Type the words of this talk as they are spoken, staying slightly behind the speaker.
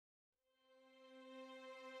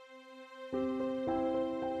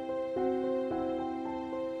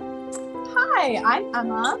Hi, I'm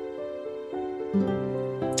Emma.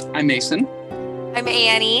 I'm Mason. I'm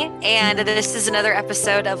Annie, and this is another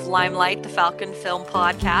episode of Limelight, the Falcon Film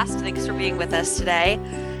Podcast. Thanks for being with us today.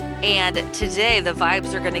 And today the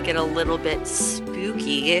vibes are going to get a little bit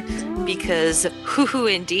spooky because,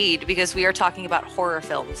 indeed, because we are talking about horror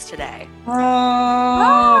films today.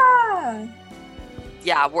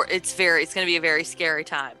 Yeah, it's going to be a very scary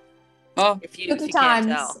time. If you can't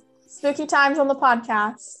tell. Spooky times on the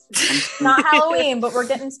podcast. Not Halloween, but we're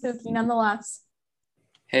getting spooky nonetheless.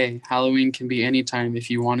 Hey, Halloween can be any time if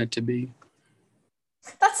you want it to be.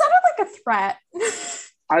 That sounded like a threat.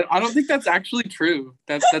 I don't think that's actually true.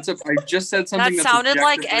 I just said something that sounded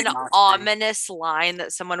like an ominous line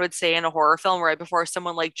that someone would say in a horror film right before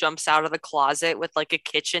someone like jumps out of the closet with like a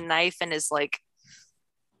kitchen knife and is like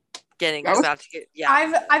about to get. Yeah,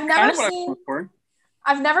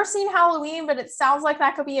 I've never seen Halloween, but it sounds like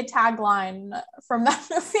that could be a tagline from that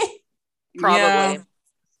movie. Probably. Yeah.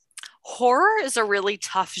 Horror is a really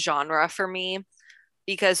tough genre for me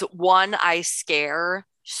because one, I scare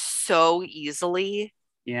so easily.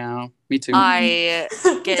 Yeah, me too. Don't I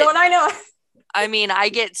know? I mean, I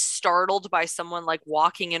get startled by someone like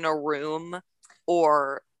walking in a room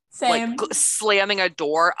or like slamming a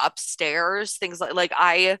door upstairs. Things like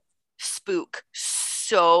I spook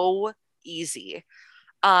so easy.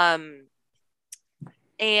 And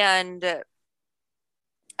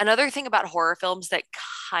another thing about horror films that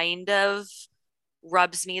kind of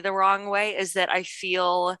rubs me the wrong way is that I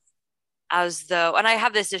feel as though, and I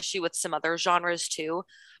have this issue with some other genres too,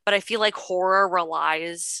 but I feel like horror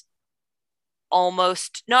relies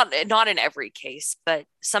almost, not in every case, but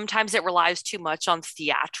sometimes it relies too much on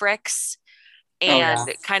theatrics and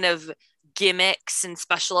kind of gimmicks and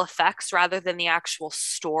special effects rather than the actual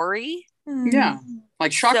story. Yeah,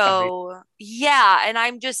 like shock value. Yeah, and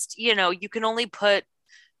I'm just, you can only put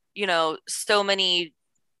so many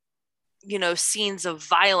scenes of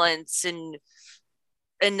violence and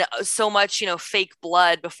so much fake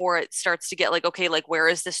blood before it starts to get like, okay, like where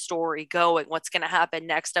is this story going, what's going to happen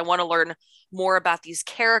next? I want to learn more about these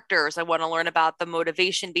characters. I want to learn about the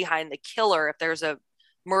motivation behind the killer if there's a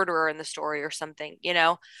murderer in the story or something,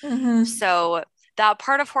 So that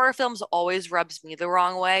part of horror films always rubs me the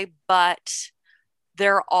wrong way, but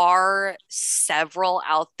there are several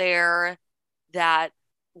out there that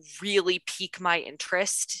really pique my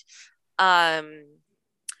interest. I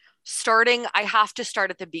have to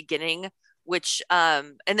start at the beginning, which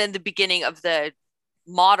and then the beginning of the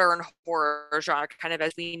modern horror genre, kind of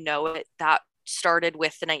as we know it, that started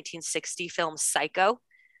with the 1960 film Psycho,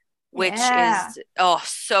 which is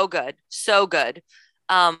so good.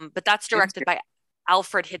 But that's directed by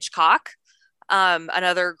Alfred Hitchcock,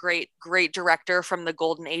 another great director from the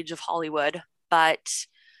golden age of Hollywood. But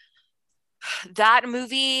that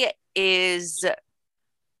movie is,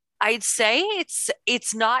 I'd say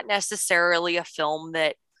it's not necessarily a film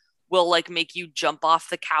that will like make you jump off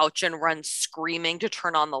the couch and run screaming to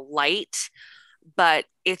turn on the light, but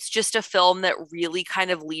it's just a film that really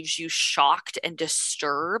kind of leaves you shocked and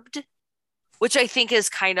disturbed, which I think is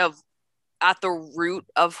kind of at the root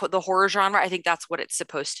of the horror genre. I think that's what it's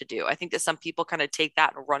supposed to do. I think that some people kind of take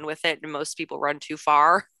that and run with it, and most people run too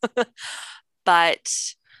far. But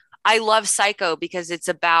I love Psycho because it's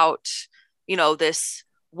about, this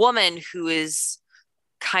woman who is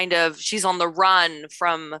she's on the run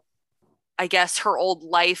from, I guess, her old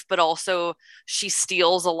life, but also she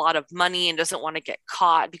steals a lot of money and doesn't want to get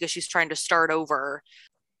caught because she's trying to start over.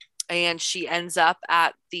 And she ends up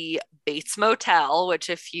at the Bates Motel, which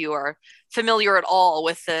if you are familiar at all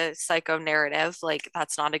with the Psycho narrative, like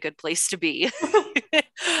that's not a good place to be.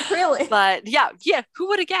 Really? But yeah, who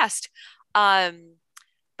would have guessed?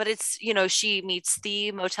 But it's, she meets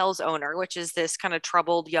the motel's owner, which is this kind of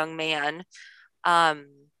troubled young man,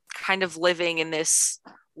 kind of living in this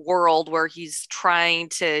world where he's trying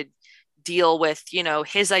to deal with,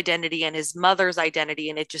 his identity and his mother's identity.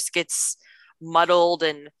 And it just gets muddled.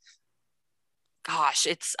 And gosh,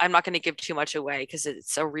 I'm not going to give too much away because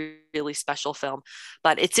it's a really special film,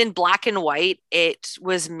 but it's in black and white. It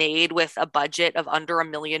was made with a budget of under $1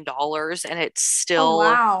 million, and it's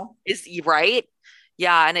still is right.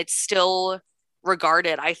 Yeah. And it's still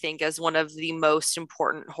regarded, I think, as one of the most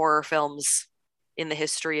important horror films in the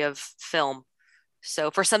history of film. So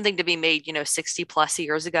for something to be made, 60 plus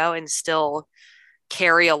years ago and still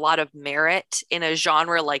carry a lot of merit in a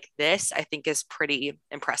genre like this, I think is pretty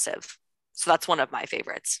impressive. So that's one of my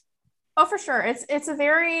favorites. Oh, for sure. It's a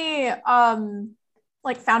very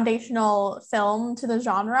like foundational film to the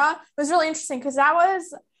genre. It was really interesting because that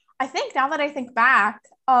was, I think now that I think back,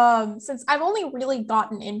 since I've only really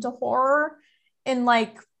gotten into horror in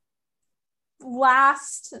like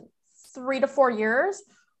last 3 to 4 years.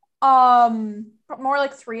 More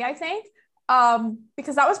like 3, I think.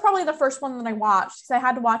 Because that was probably the first one that I watched, because I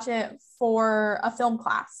had to watch it for a film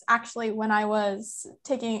class, actually, when I was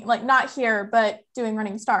taking, like, not here, but doing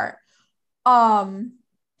Running Start.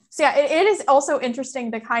 So yeah, it is also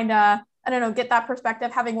interesting to kind of, I don't know, get that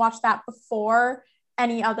perspective, having watched that before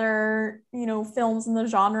any other, films in the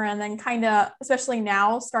genre, and then kind of, especially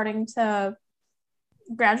now, starting to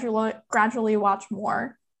gradually watch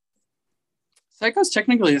more. Psycho's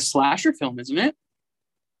technically a slasher film, isn't it?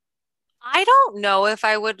 I don't know if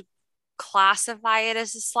I would classify it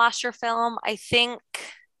as a slasher film. I think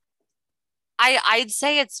I'd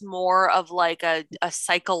say it's more of like a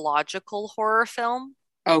psychological horror film,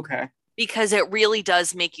 Okay. because it really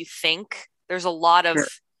does make you think. There's a lot of,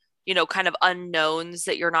 Sure. kind of unknowns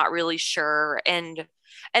that you're not really sure. And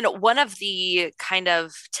one of the kind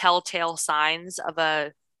of telltale signs of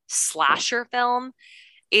a slasher film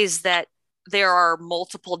is that there are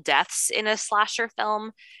multiple deaths in a slasher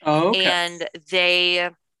film, Oh, okay. and they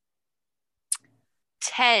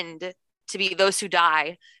tend to be, those who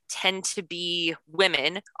die tend to be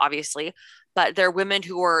women, obviously, but they're women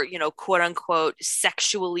who are, quote unquote,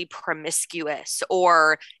 sexually promiscuous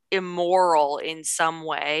or immoral in some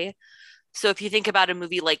way. So if you think about a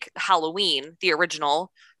movie like Halloween, the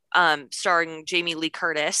original, starring Jamie Lee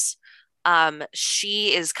Curtis,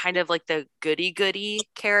 she is kind of like the goody goody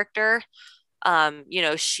character.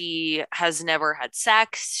 She has never had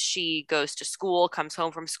sex. She goes to school, comes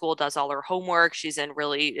home from school, does all her homework. She's in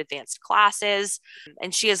really advanced classes.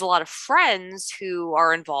 And she has a lot of friends who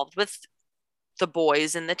are involved with the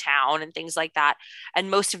boys in the town and things like that. And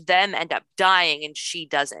most of them end up dying, and she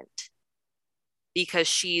doesn't, because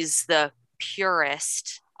she's the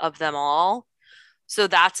purest of them all. So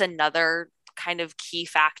that's another kind of key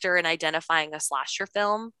factor in identifying a slasher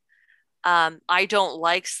film. I don't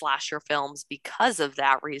like slasher films because of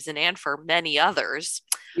that reason, and for many others.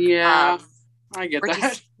 Yeah, Um, I get we're that.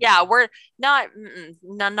 just, yeah, we're not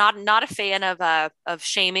a fan of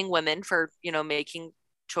shaming women for making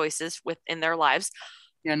choices within their lives.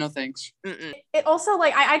 Yeah, no thanks. Mm-mm. It also,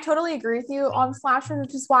 like, I totally agree with you on slashers,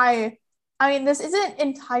 which is why, I mean, this isn't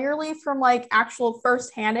entirely from like actual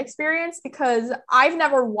firsthand experience, because I've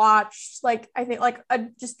never watched, like, I think like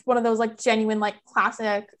just one of those like genuine like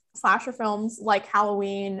classic slasher films like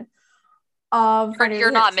Halloween, Friday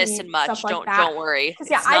You're the not 13th, missing much. stuff like Don't that. don't worry. Because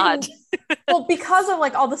yeah, It's not. well, because of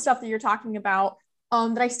like all the stuff that you're talking about,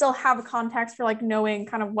 that I still have a context for like knowing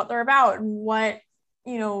kind of what they're about and what,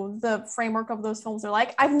 the framework of those films are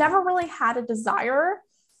like. I've never really had a desire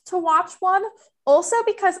to watch one. Also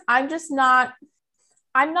because I'm not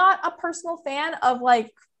a personal fan of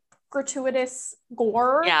like gratuitous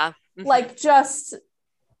gore. Yeah. Mm-hmm. Like, just,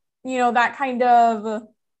 that kind of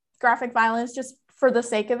graphic violence just for the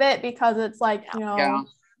sake of it, because it's like, Yeah.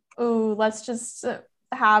 ooh, let's just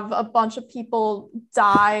have a bunch of people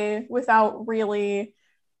die without really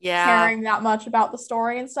caring that much about the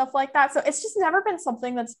story and stuff like that. So it's just never been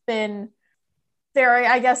something that's been very,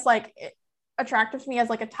 I guess, like, attractive to me as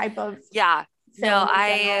like a type of Yeah. film No, in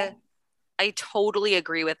general. I totally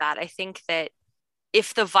agree with that. I think that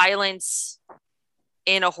if the violence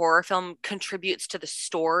in a horror film contributes to the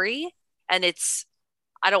story, and it's,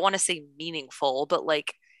 I don't want to say meaningful, but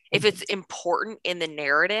like if it's important in the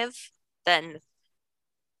narrative, then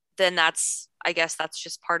that's, I guess that's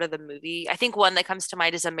just part of the movie. I think one that comes to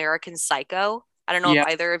mind is American Psycho. I don't know Yeah. if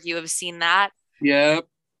either of you have seen that. Yep.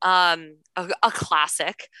 A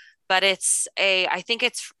classic, but I think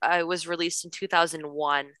it was released in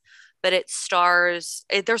 2001, but it stars,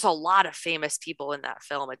 there's a lot of famous people in that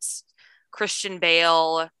film. It's Christian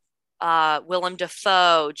Bale, Willem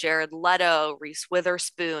Dafoe, Jared Leto, Reese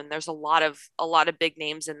Witherspoon. There's a lot of big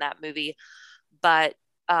names in that movie, but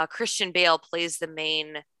Christian Bale plays the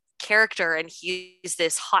main character, and he's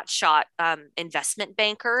this hotshot investment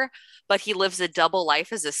banker, but he lives a double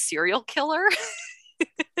life as a serial killer.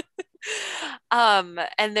 And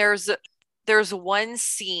there's one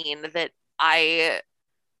scene that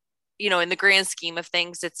in the grand scheme of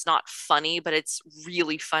things, it's not funny, but it's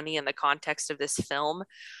really funny in the context of this film,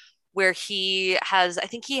 where I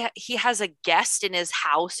think he has a guest in his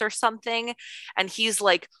house or something, and he's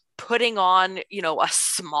like putting on, a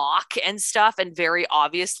smock and stuff, and very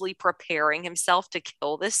obviously preparing himself to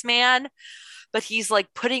kill this man. But he's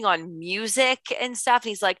like putting on music and stuff. And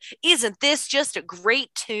he's like, isn't this just a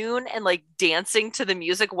great tune? And like dancing to the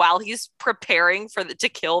music while he's preparing to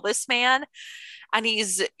kill this man. And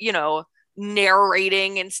he's,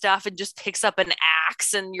 narrating and stuff, and just picks up an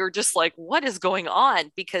axe. And you're just like, what is going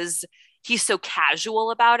on? Because he's so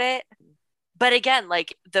casual about it. But again,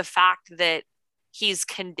 like the fact that he's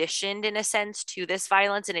conditioned in a sense to this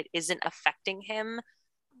violence and it isn't affecting him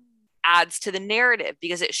adds to the narrative,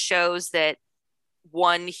 because it shows that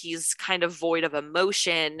one, he's kind of void of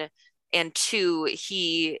emotion, and two,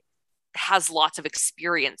 he has lots of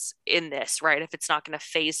experience in this, right? If it's not going to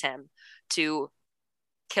phase him to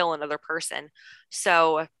kill another person.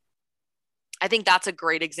 So I think that's a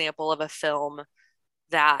great example of a film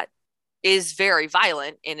that is very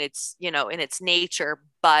violent in its, in its nature,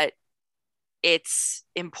 but it's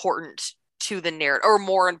important to the narrative, or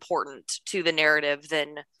more important to the narrative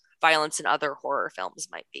than violence in other horror films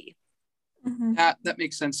might be. Mm-hmm. That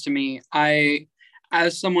makes sense to me.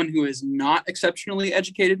 As someone who is not exceptionally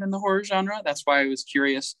educated in the horror genre, that's why I was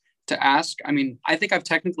curious to ask. I mean, I think I've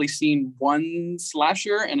technically seen one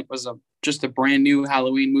slasher, and it was just a brand new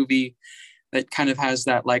Halloween movie that kind of has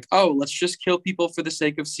that, like, oh, let's just kill people for the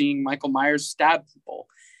sake of seeing Michael Myers stab people.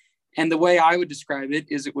 And the way I would describe it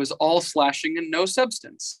is it was all slashing and no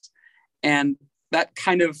substance. And that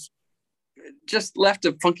kind of just left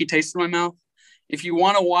a funky taste in my mouth. If you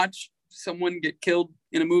want to watch someone get killed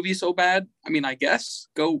in a movie so bad, I mean, I guess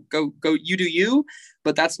go, you do you,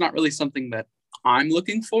 but that's not really something that I'm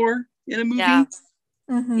looking for in a movie. Yeah.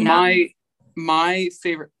 Mm-hmm. My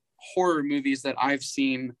favorite horror movies that I've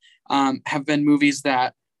seen have been movies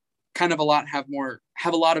that kind of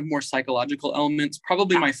have a lot of more psychological elements.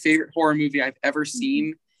 Probably my favorite horror movie I've ever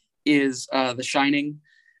seen is The Shining,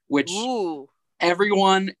 which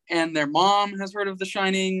everyone and their mom has heard of The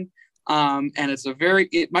Shining. And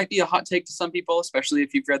it might be a hot take to some people, especially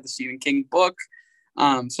if you've read the Stephen King book.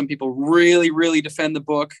 Some people really, really defend the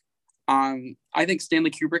book. I think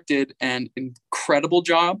Stanley Kubrick did an incredible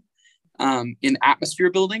job in atmosphere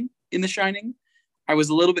building in The Shining. I was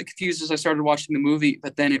a little bit confused as I started watching the movie,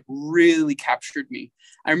 but then it really captured me.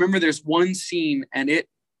 I remember there's one scene, and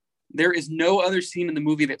there is no other scene in the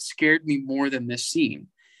movie that scared me more than this scene.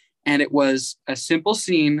 And it was a simple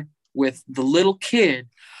scene with the little kid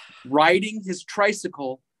riding his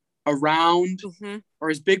tricycle around, or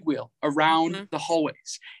his big wheel around the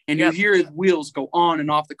hallways. And you hear his wheels go on and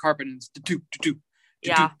off the carpet, and it's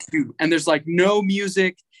and there's like no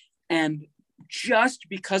music. And just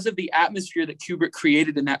because of the atmosphere that Kubrick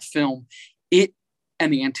created in that film,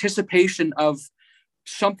 and the anticipation of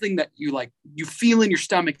something that you feel in your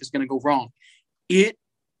stomach is going to go wrong, it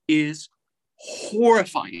is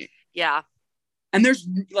horrifying. Yeah. And there's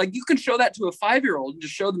you can show that to a 5-year-old and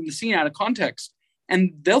just show them the scene out of context,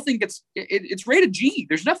 and they'll think it's rated G.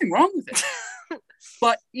 There's nothing wrong with it.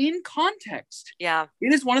 But in context, it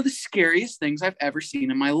is one of the scariest things I've ever seen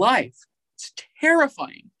in my life. It's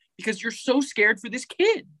terrifying because you're so scared for this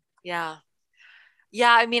kid. Yeah.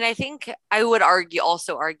 Yeah, I mean, I think I would argue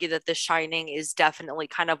that The Shining is definitely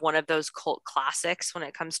kind of one of those cult classics when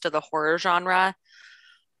it comes to the horror genre.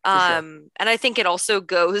 Sure. And I think it also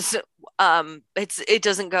goes, it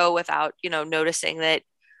doesn't go without, noticing that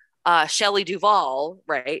Shelley Duvall,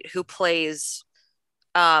 right, who plays,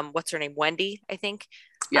 what's her name? Wendy, I think,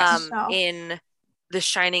 in The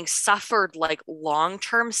Shining, suffered like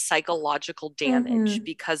long-term psychological damage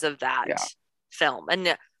because of that film.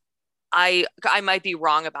 And I might be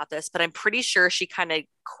wrong about this, but I'm pretty sure she kind of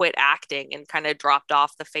quit acting and kind of dropped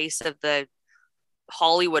off the face of the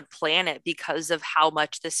Hollywood planet because of how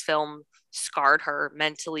much this film scarred her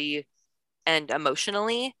mentally and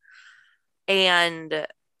emotionally. And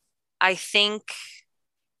I think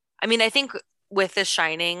with The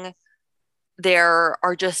Shining, there's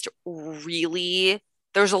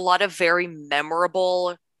a lot of very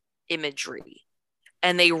memorable imagery,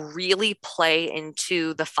 and they really play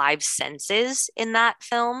into the 5 senses in that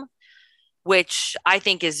film, which I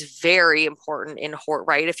think is very important in horror,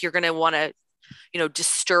 right? If you're going to want to,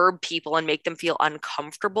 disturb people and make them feel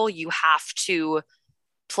uncomfortable, you have to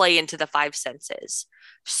play into the 5 senses.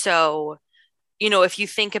 So, if you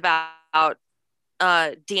think about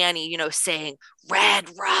Danny, saying red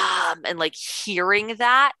rum and like hearing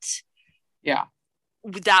that,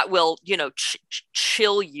 that will,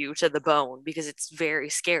 chill you to the bone because it's very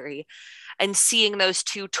scary. And seeing those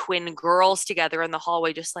 2 twin girls together in the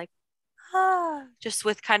hallway, just like, just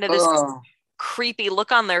with kind of this creepy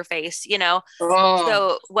look on their face,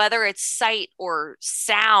 So whether it's sight or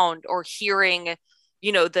sound or hearing,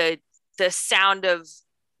 the sound of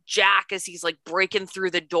Jack as he's like breaking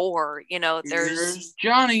through the door, there's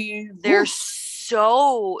Johnny. There's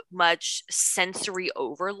so much sensory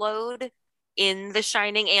overload in The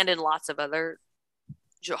Shining and in lots of other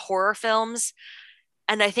horror films.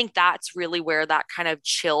 And I think that's really where that kind of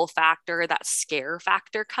chill factor, that scare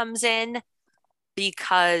factor comes in,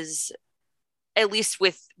 because at least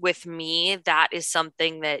with me, that is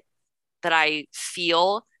something that I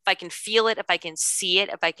feel I can feel it, if I can see it,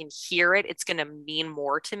 if I can hear it, it's going to mean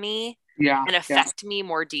more to me and affect me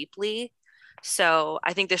more deeply. So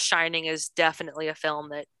I think The Shining is definitely a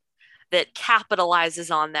film that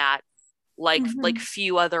capitalizes on that, like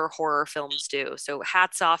few other horror films do. So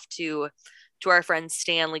hats off to our friend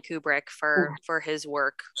Stanley Kubrick for his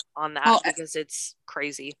work on that, because it's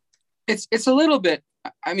crazy. It's a little bit,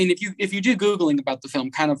 I mean, if you do Googling about the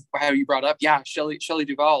film, kind of how you brought up, Shelley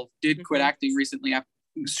Duvall did quit acting recently,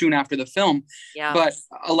 soon after the film. Yeah. But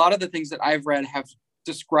a lot of the things that I've read have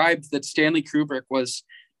described that Stanley Kubrick was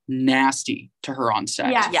nasty to her on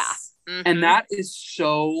set. Yes. Yeah. Mm-hmm. And that is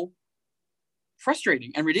so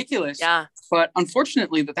frustrating and ridiculous. Yeah. But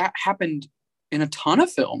unfortunately that happened in a ton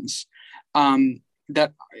of films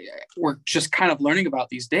that we're just kind of learning about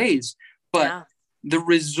these days. But the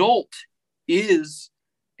result is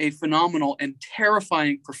a phenomenal and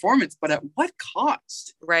terrifying performance, but at what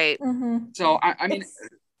cost? Right. So I mean,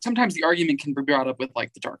 sometimes the argument can be brought up with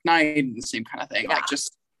like The Dark Knight and the same kind of thing. Like,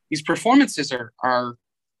 just these performances are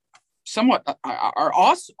somewhat are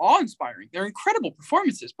awe-inspiring. They're incredible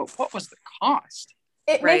performances, but what was the cost?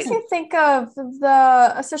 It makes me think of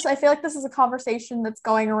especially I feel like this is a conversation that's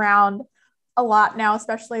going around a lot now,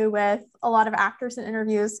 especially with a lot of actors in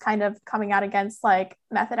interviews kind of coming out against like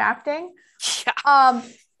method acting. Yeah.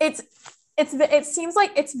 It seems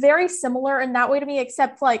like it's very similar in that way to me,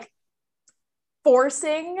 except like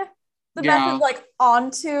forcing the method like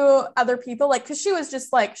onto other people, like because she was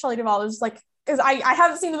just like Shelley Duvall was just like, because I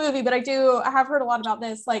haven't seen the movie, but I have heard a lot about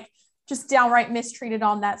this, like just downright mistreated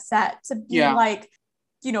on that set to be like,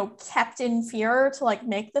 you know, kept in fear to like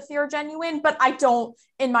make the fear genuine. But I don't,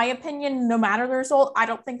 in my opinion, no matter the result, I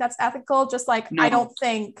don't think that's ethical. Just like, I don't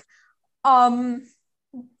think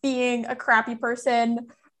being a crappy person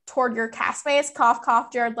toward your castmates, cough,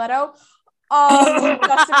 cough, Jared Leto,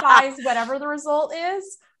 justifies whatever the result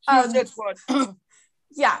is.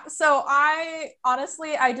 Yeah. So I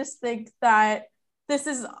just think that this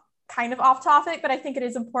is kind of off topic, but I think it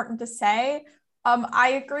is important to say.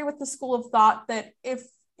 I agree with the school of thought that if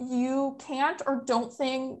you can't or don't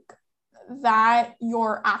think that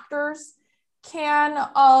your actors can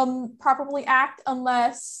properly act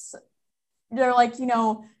unless they're like, you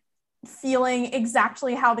know, feeling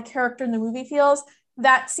exactly how the character in the movie feels,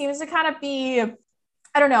 that seems to kind of be,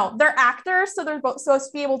 I don't know, they're actors, so they're both supposed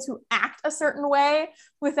to be able to act a certain way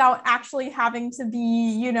without actually having to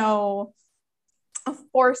be, you know,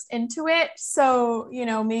 forced into it. So, you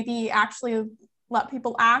know, maybe actually let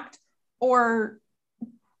people act, or,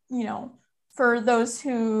 you know, for those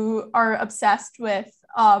who are obsessed with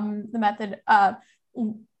the method,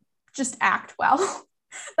 just act well.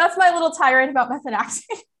 That's my little tirade about method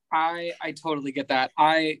acting. I totally get that.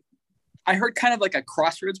 I heard kind of like a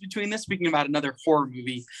crossroads between this, speaking about another horror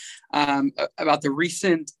movie, about the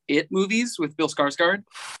recent It movies with Bill Skarsgård.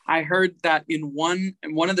 I heard that in one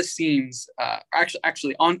of the scenes,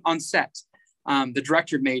 actually on set, the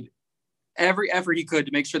director made every effort he could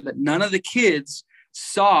to make sure that none of the kids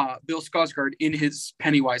saw Bill Skarsgård in his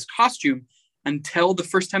Pennywise costume until the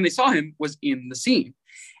first time they saw him was in the scene.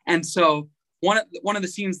 And so one of the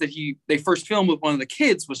scenes that they first filmed with one of the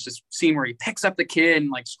kids was this scene where he picks up the kid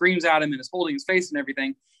and like screams at him and is holding his face and everything.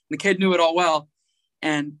 And the kid knew it all well.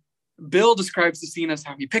 And Bill describes the scene as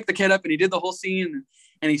how he picked the kid up and he did the whole scene,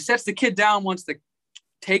 and he sets the kid down once the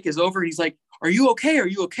take is over. And he's like, "Are you okay? Are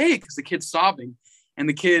you okay?" Because the kid's sobbing. And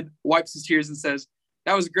the kid wipes his tears and says,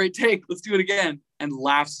 "That was a great take. Let's do it again." And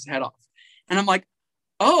laughs his head off. And I'm like,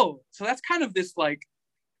 oh, so that's kind of this like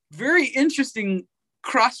very interesting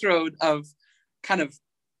crossroad of kind of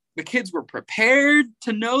the kids were prepared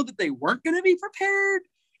to know that they weren't going to be prepared,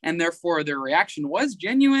 and therefore their reaction was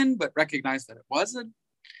genuine, but recognized that it wasn't.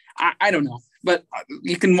 I don't know, but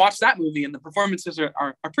you can watch that movie and the performances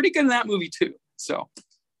are pretty good in that movie too. So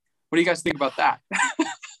what do you guys think about that?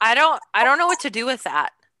 I don't know what to do with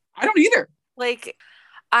that. I don't either. Like,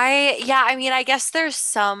 I mean, I guess there's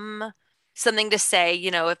something to say,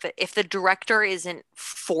 you know, if the director isn't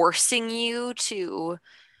forcing you to,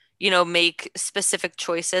 you know, make specific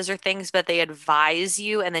choices or things, but they advise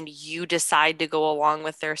you and then you decide to go along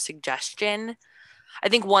with their suggestion. I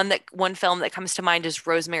think one film that comes to mind is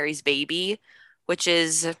Rosemary's Baby, which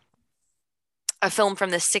is a film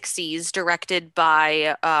from the 60s directed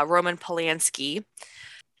by Roman Polanski.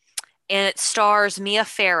 And it stars Mia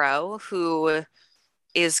Farrow, who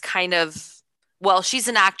is kind of, well, she's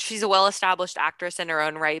a well-established actress in her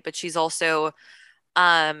own right, but she's also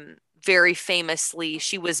very famously,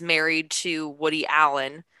 she was married to Woody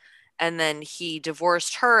Allen, and then he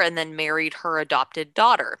divorced her and then married her adopted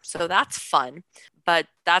daughter. So that's fun. but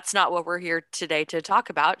that's not what we're here today to talk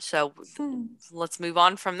about. So let's move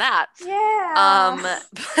on from that. Yeah.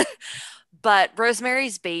 But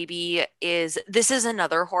Rosemary's Baby this is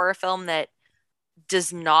another horror film that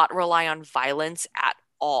does not rely on violence at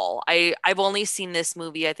all. I've only seen this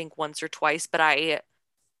movie I think once or twice, but I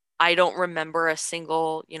don't remember a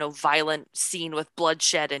single, violent scene with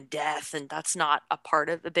bloodshed and death, and that's not a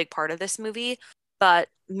big part of this movie. But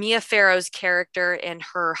Mia Farrow's character and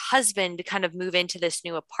her husband kind of move into this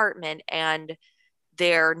new apartment, and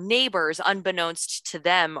their neighbors, unbeknownst to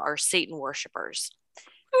them, are Satan worshipers.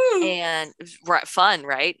 And fun,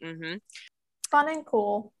 right? Mm-hmm. Fun and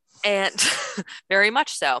cool. And very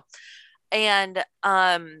much so. And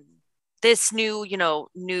this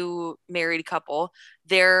new married couple,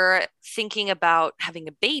 they're thinking about having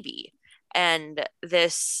a baby. And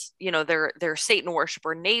this, their Satan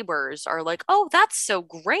worshiper neighbors are like, oh, that's so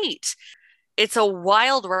great. It's a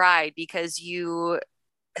wild ride because you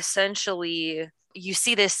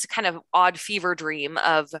see this kind of odd fever dream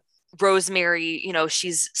of Rosemary,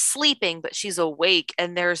 she's sleeping, but she's awake.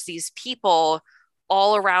 And there's these people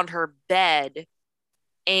all around her bed,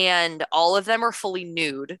 and all of them are fully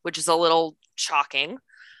nude, which is a little shocking.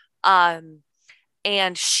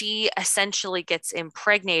 And she essentially gets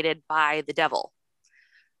impregnated by the devil.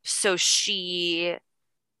 So she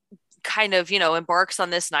kind of, embarks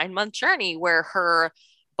on this 9-month journey where her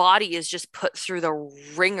body is just put through the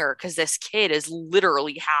ringer because this kid is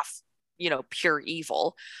literally half, pure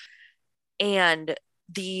evil. And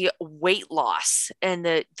the weight loss and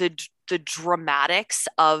the dramatics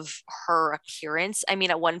of her appearance. I mean,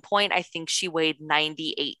 at one point, I think she weighed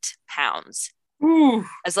 98 pounds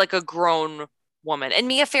as like a grown woman. And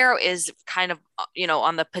Mia Farrow is kind of,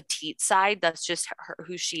 on the petite side. That's just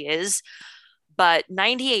who she is. But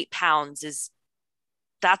 98 pounds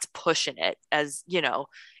that's pushing it, as,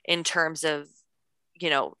 in terms of,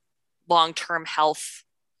 long-term health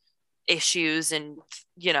issues and,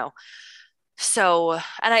 so,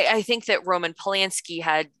 and I think that Roman Polanski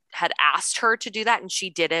had asked her to do that, and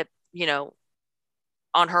she did it,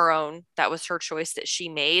 on her own. That was her choice that she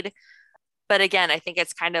made. But again, I think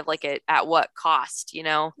it's kind of like at what cost,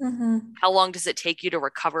 Mm-hmm. How long does it take you to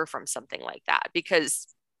recover from something like that? Because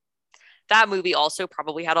that movie also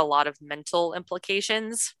probably had a lot of mental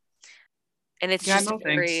implications. And it's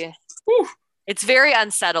it's very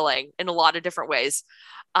unsettling in a lot of different ways.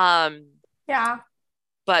 Yeah.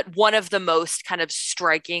 But one of the most kind of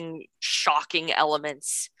striking, shocking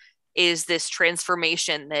elements is this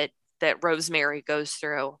transformation that Rosemary goes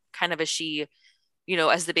through, kind of as she,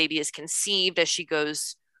 as the baby is conceived, as she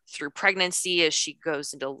goes through pregnancy, as she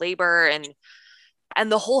goes into labor,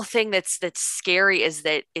 and the whole thing that's scary is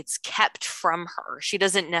that it's kept from her. She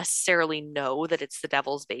doesn't necessarily know that it's the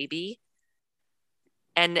devil's baby.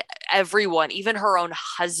 And everyone, even her own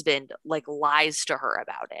husband, like lies to her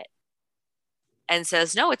about it and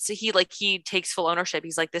says, no, he takes full ownership.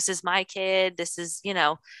 He's like, this is my kid. This is,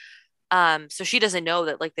 so she doesn't know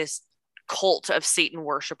that like this cult of Satan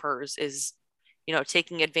worshipers is,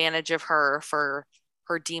 taking advantage of her for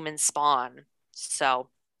her demon spawn. So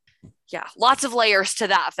yeah, lots of layers to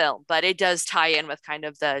that film, but it does tie in with kind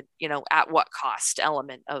of the, at what cost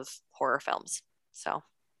element of horror films. So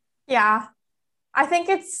yeah, I think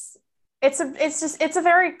it's a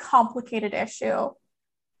very complicated issue,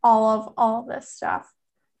 all of this stuff.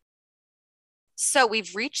 So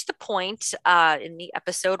we've reached the point in the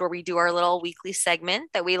episode where we do our little weekly segment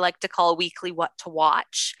that we like to call Weekly What to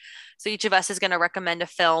Watch. So each of us is going to recommend a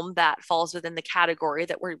film that falls within the category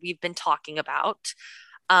that we've been talking about.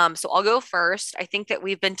 So I'll go first. I think that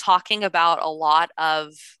we've been talking about a lot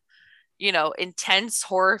of, intense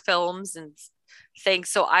horror films and things.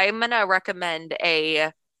 So I'm going to recommend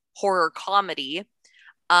a horror comedy.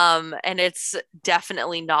 And it's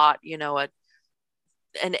definitely not,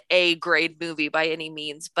 an A grade movie by any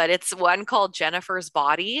means, but it's one called Jennifer's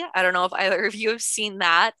Body. I don't know if either of you have seen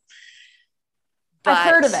that. But I've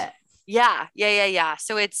heard of it. Yeah.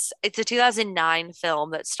 So it's a 2009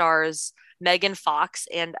 film that stars Megan Fox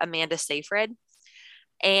and Amanda Seyfried.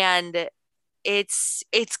 And it's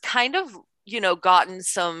kind of, gotten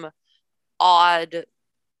some odd,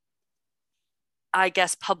 I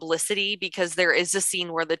guess, publicity because there is a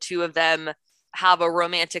scene where the two of them have a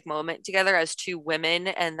romantic moment together as two women,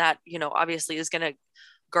 and that, obviously is going to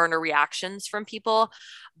garner reactions from people.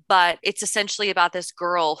 But it's essentially about this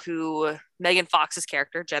girl who, Megan Fox's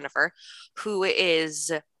character, Jennifer, who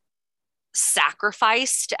is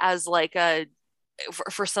sacrificed as like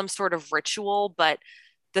for some sort of ritual, but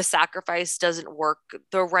the sacrifice doesn't work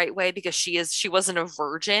the right way because she wasn't a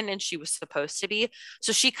virgin and she was supposed to be.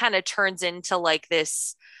 So she kind of turns into like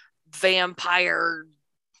this vampire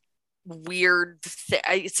weird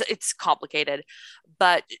it's complicated,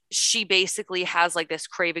 but she basically has like this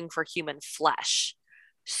craving for human flesh.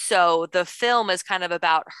 So the film is kind of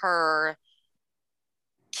about her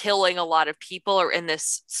killing a lot of people, or in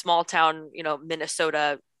this small town,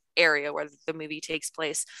 Minnesota area where the movie takes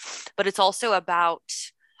place. But it's also about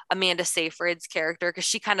Amanda Seyfried's character, because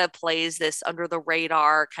she kind of plays this under the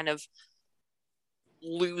radar kind of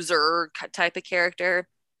loser type of character,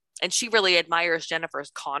 and she really admires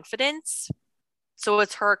Jennifer's confidence. So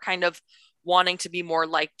it's her kind of wanting to be more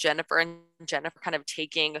like Jennifer, and Jennifer kind of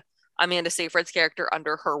taking Amanda Seyfried's character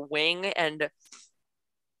under her wing, and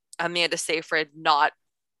Amanda Seyfried not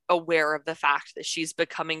aware of the fact that she's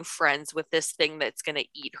becoming friends with this thing that's going to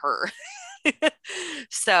eat her.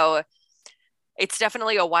 So it's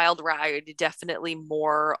definitely a wild ride, definitely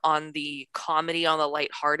more on the comedy, on the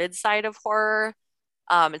lighthearted side of horror.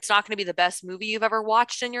 It's not going to be the best movie you've ever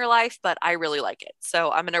watched in your life, but I really like it.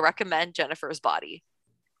 So I'm going to recommend Jennifer's Body.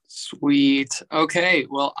 Sweet. Okay.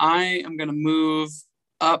 Well, I am going to move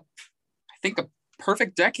up, I think, a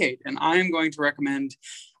perfect decade. And I'm going to recommend,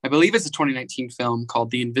 I believe it's a 2019 film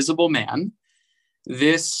called The Invisible Man.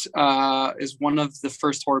 This is one of the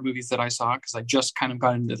first horror movies that I saw, because I just kind of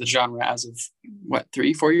got into the genre as of,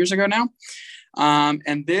 3-4 years ago now.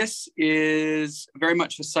 And this is very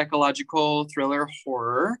much a psychological thriller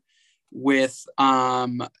horror with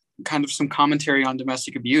kind of some commentary on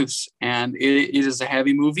domestic abuse. And it is a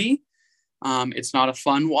heavy movie. It's not a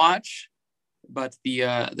fun watch, but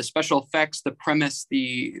the special effects, the premise,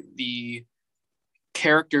 the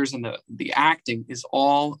characters, and the acting is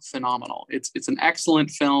all phenomenal. It's an excellent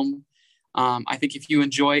film. I think if you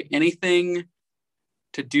enjoy anything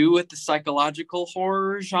to do with the psychological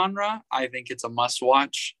horror genre, I think it's a must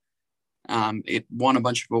watch. It won a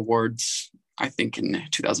bunch of awards, I think, in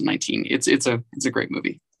 2019. It's a great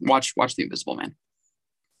movie. Watch The Invisible Man.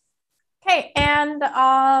 Okay, and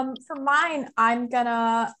for mine, I'm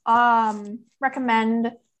gonna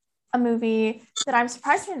recommend a movie that I'm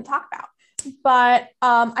surprised we didn't talk about. But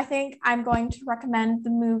I think I'm going to recommend the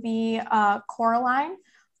movie Coraline.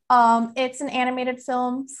 It's an animated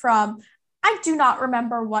film from, I do not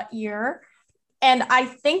remember what year. And I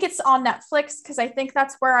think it's on Netflix, because I think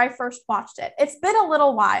that's where I first watched it. It's been a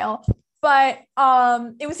little while, but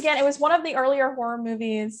it was one of the earlier horror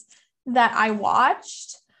movies that I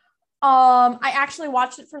watched. I actually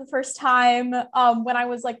watched it for the first time when I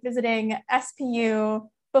was like visiting SPU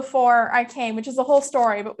before I came, which is a whole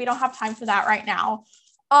story, but we don't have time for that right now.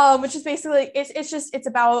 Which is basically, it's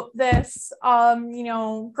about this,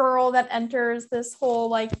 girl that enters this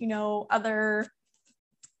whole, other,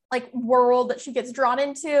 world that she gets drawn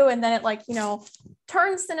into. And then it,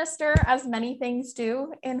 turns sinister, as many things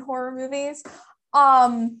do in horror movies.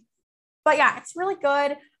 But yeah, it's really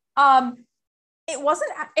good.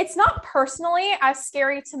 It's not personally as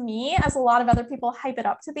scary to me as a lot of other people hype it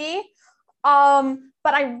up to be.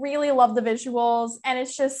 But I really love the visuals, and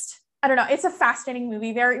it's just, I don't know, it's a fascinating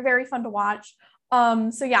movie, very, very fun to watch.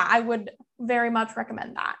 So yeah, I would very much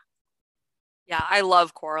recommend that. Yeah, I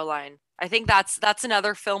love Coraline. I think that's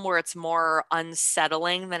another film where it's more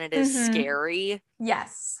unsettling than it is scary.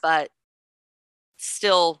 Yes. But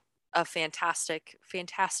still a fantastic,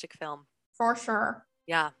 fantastic film. For sure.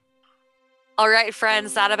 Yeah. All right,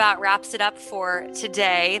 friends, that about wraps it up for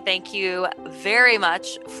today. Thank you very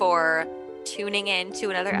much for tuning in to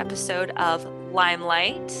another episode of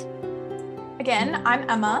Limelight. Again, I'm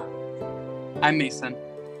Emma. I'm Mason.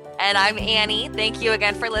 And I'm Annie. Thank you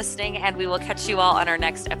again for listening, and we will catch you all on our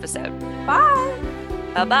next episode. Bye.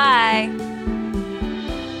 Bye-bye.